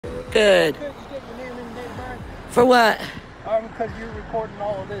Good. Could you get your name and date of birth? For what? Because you're recording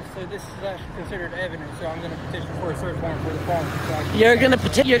all of this, so this is actually considered evidence. So I'm going to petition for a search warrant for the phone. You're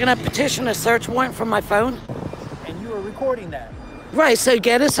gonna petition a search warrant for my phone? And you are recording that. Right. So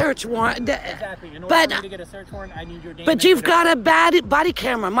get a search warrant. Exactly. In order for me to get a search warrant, I need your name. But you've got a bad body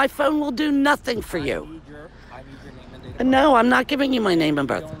camera. My phone will do nothing for you. I need your name and date of birth. No, I'm not giving you my name and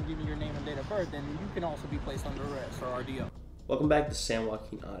birth. If you don't give me your name and date of birth, then you can also be placed under arrest or RDO. Welcome back to San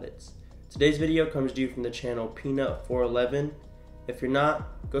Joaquin Audits. Today's video comes to you from the channel Peanut411. If you're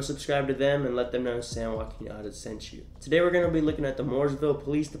not, go subscribe to them and let them know San Joaquin Audits sent you. Today we're going to be looking at the Mooresville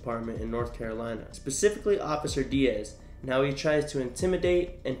Police Department in North Carolina, specifically Officer Diaz, and how he tries to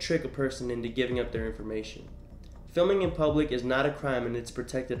intimidate and trick a person into giving up their information. Filming in public is not a crime and it's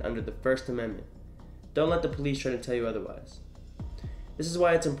protected under the First Amendment. Don't let the police try to tell you otherwise. This is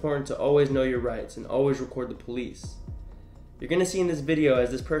why it's important to always know your rights and always record the police. You're going to see in this video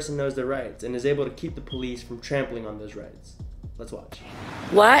as this person knows their rights and is able to keep the police from trampling on those rights. Let's watch.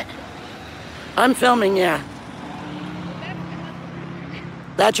 What? I'm filming, yeah.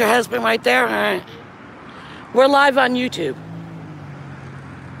 That's your husband right there? All right. We're live on YouTube.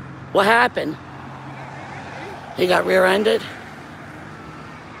 What happened? He got rear-ended?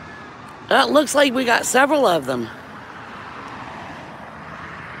 It looks like we got several of them.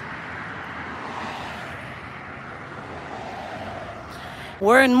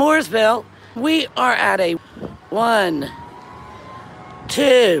 We're in Mooresville. We are at a 1,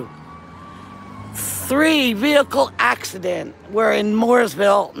 2, 3 vehicle accident. We're in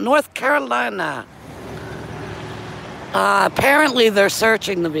Mooresville, North Carolina. Apparently they're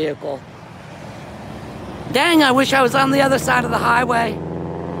searching the vehicle. Dang, I wish I was on the other side of the highway.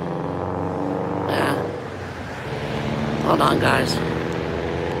 Yeah. Hold on, guys.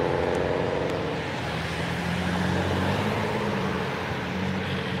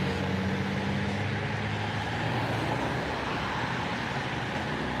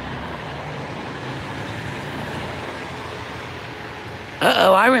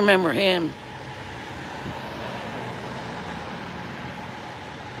 Uh-oh, I remember him.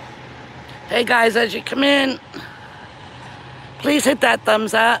 Hey guys, as you come in, please hit that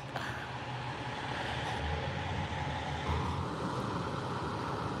thumbs up.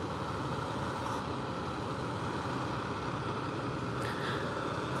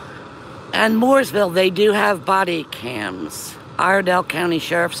 And Mooresville, they do have body cams. Iredell County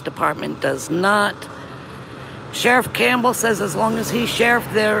Sheriff's Department does not. Sheriff Campbell says as long as he's sheriff,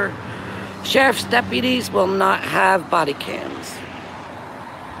 their sheriff's deputies will not have body cams.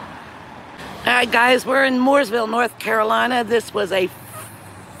 All right, guys, we're in Mooresville, North Carolina. This was a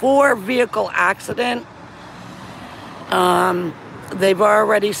 4-vehicle accident. They've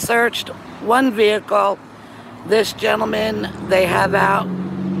already searched 1 vehicle. This gentleman, they have out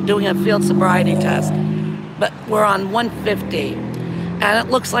doing a field sobriety test. But we're on 150, and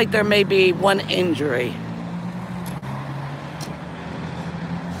it looks like there may be 1 injury.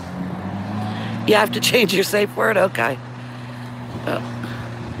 You have to change your safe word? Okay.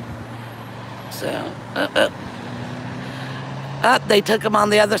 They took him on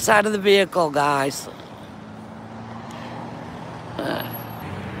the other side of the vehicle, guys.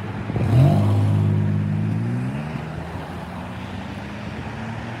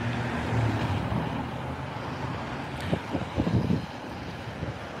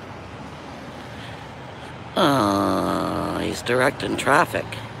 He's directing traffic.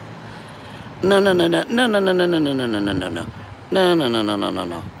 No.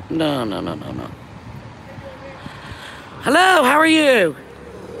 Hello, how are you?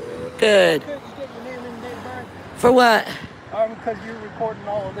 Good. Could you get your name and date of birth? For what? Because you're recording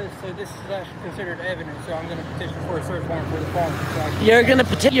all of this, so this is actually considered evidence. So I'm going to petition for a search warrant for the phone. You're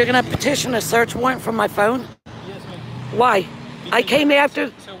gonna petition a search warrant for my phone? Yes, ma'am. Why? I came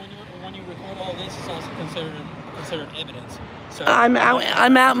after. So when you record all this, it's also considered evidence. So I'm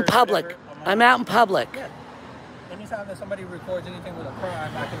out in public. I'm out in public. Yeah. Anytime that somebody records anything with a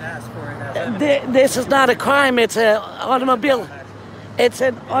crime, I can ask for it as evidence. This is not a crime. It's an automobile. It's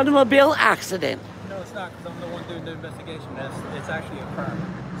an automobile accident. No, it's not, because I'm the one doing the investigation. It's actually a crime.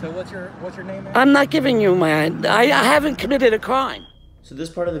 So what's your name? I'm not giving you my. I haven't committed a crime. So this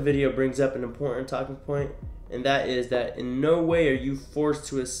part of the video brings up an important talking point, and that is that in no way are you forced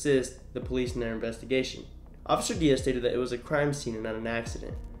to assist the police in their investigation. Officer Diaz stated that it was a crime scene and not an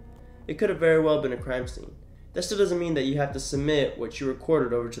accident. It could have very well been a crime scene. That still doesn't mean that you have to submit what you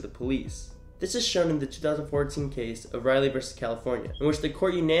recorded over to the police. This is shown in the 2014 case of Riley versus California, in which the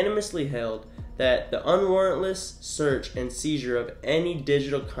court unanimously held that the unwarrantless search and seizure of any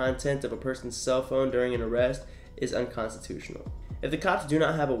digital content of a person's cell phone during an arrest is unconstitutional. If the cops do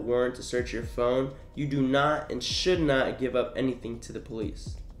not have a warrant to search your phone, you do not and should not give up anything to the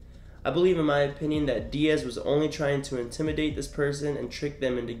police. I believe, in my opinion, that Diaz was only trying to intimidate this person and trick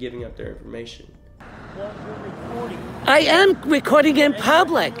them into giving up their information. Well, you're recording. I am recording in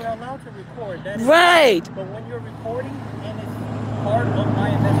public. You're allowed to record. That is Right. But when you're recording and it's part of my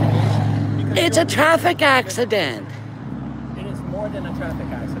investigation, because It's a traffic accident. it is more than a traffic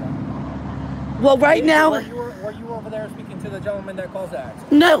accident. Well, right now, Were you over there speaking to the gentleman that caused the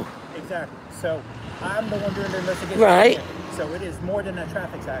accident? no. Exactly. So I'm the one doing the investigation. Right. So it is more than a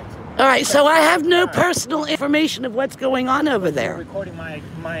traffic accident. All right, so I have no personal information of what's going on over You're there. recording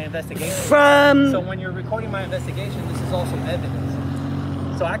my investigation. From, So when you're recording my investigation, this is also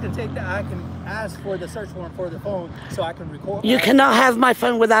evidence. So I can take that. I can ask for the search warrant for the phone, so I can record. you cannot have my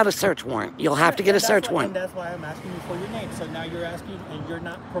phone without a search warrant. You'll have to get a search And warrant. that's why I'm asking you for your name. So now you're asking, and you're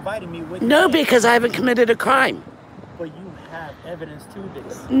not providing me with. No, your name. because I haven't committed a crime. But you have evidence to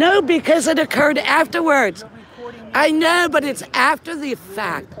this. No, because it occurred afterwards. You're recording me. I know, but it's after the You're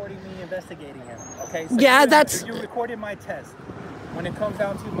fact. recording me investigating him. Okay. So Yeah, that's- You recorded my test. When it comes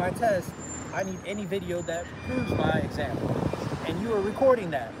down to my test, I need any video that proves my exam, and you are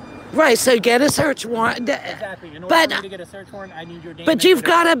recording that. Right, so get a search warrant. Exactly. In order But, for me to get a search warrant, I need your name. but you've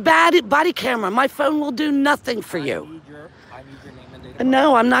got a bad body camera. My phone will do nothing for I you. need your name and date of birth.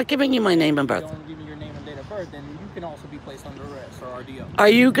 No, I'm not giving you my name and If you birth. don't give me your name and date of birth, then you can also be placed under arrest or RDO. Are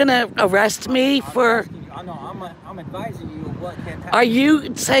you gonna arrest me for? I'm advising you of what can happen. Are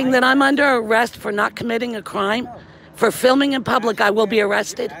you saying that I'm under arrest for not committing a crime? For filming in public, I will be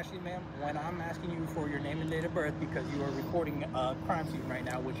arrested. Actually, ma'am, when I'm asking you for your name and date of birth, because you are recording a crime scene right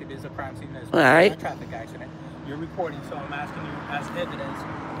now, which it is a crime scene as well, All right. a traffic accident. You're recording, so I'm asking you as evidence.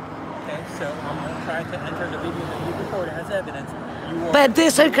 Okay, so I'm trying to enter the video that you recorded as evidence. You are, But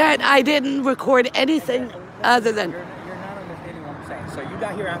this occurred. I didn't record anything other than. You're not understanding what I'm saying. So you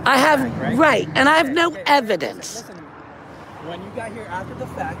got here after I the have fact, right, and I have no Okay, evidence. Listen to me. When you got here after the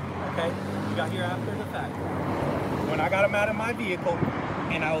fact, okay? You got here after the fact. When I got him out of my vehicle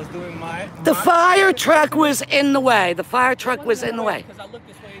and I was doing The fire truck was in the way. The fire truck was in the way. Because I looked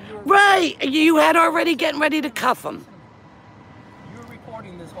this way and you were Right, you had already getting ready to cuff him. You were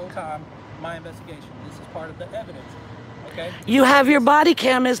recording this whole time my investigation. This is part of the evidence. Okay? You have your body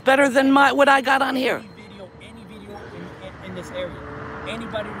cam is better than what I got on here. Any video in this area.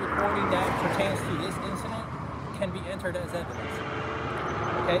 Anybody recording that pertains to this incident can be entered as evidence.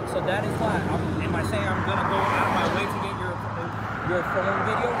 Okay, so that is why. Am I saying I'm gonna go out of my way to get your phone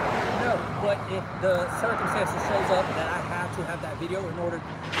video? No, but if the circumstances shows up that I have to have that video in order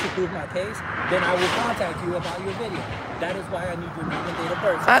to prove my case, then I will contact you about your video. That is why I need your name and date of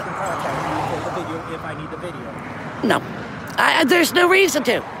birth, so I can contact you for the video if I need the video. No, there's no reason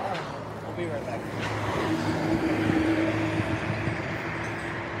to. I'll be right back.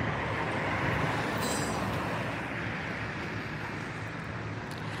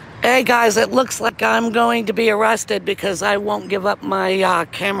 Hey guys, it looks like I'm going to be arrested because I won't give up my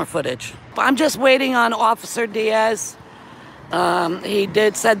camera footage. I'm just waiting on Officer Diaz. He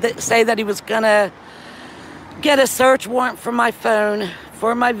did say that he was gonna get a search warrant for my phone,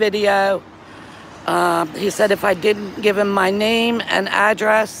 for my video. He said if I didn't give him my name and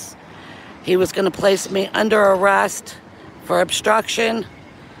address, he was gonna place me under arrest for obstruction.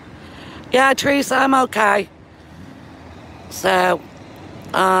 Yeah, Teresa, I'm okay. So,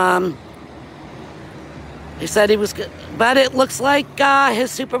 he said he was good, but it looks like his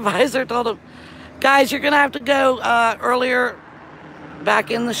supervisor told him, guys, you're gonna have to go earlier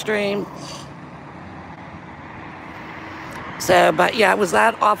back in the stream. So, but yeah, it was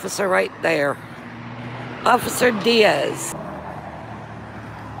that officer right there. Officer Diaz.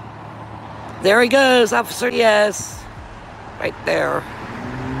 There he goes, Officer Diaz. Right there.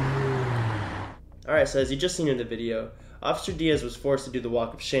 Alright, so as you just seen in the video, Officer Diaz was forced to do the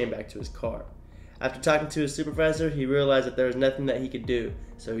walk of shame back to his car. After talking to his supervisor, he realized that there was nothing that he could do,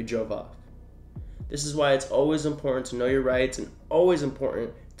 so he drove off. This is why it's always important to know your rights and always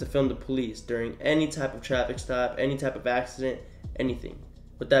important to film the police during any type of traffic stop, any type of accident, anything.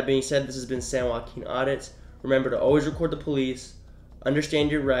 With that being said, this has been San Joaquin Audits. Remember to always record the police,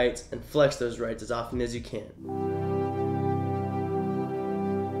 understand your rights, and flex those rights as often as you can.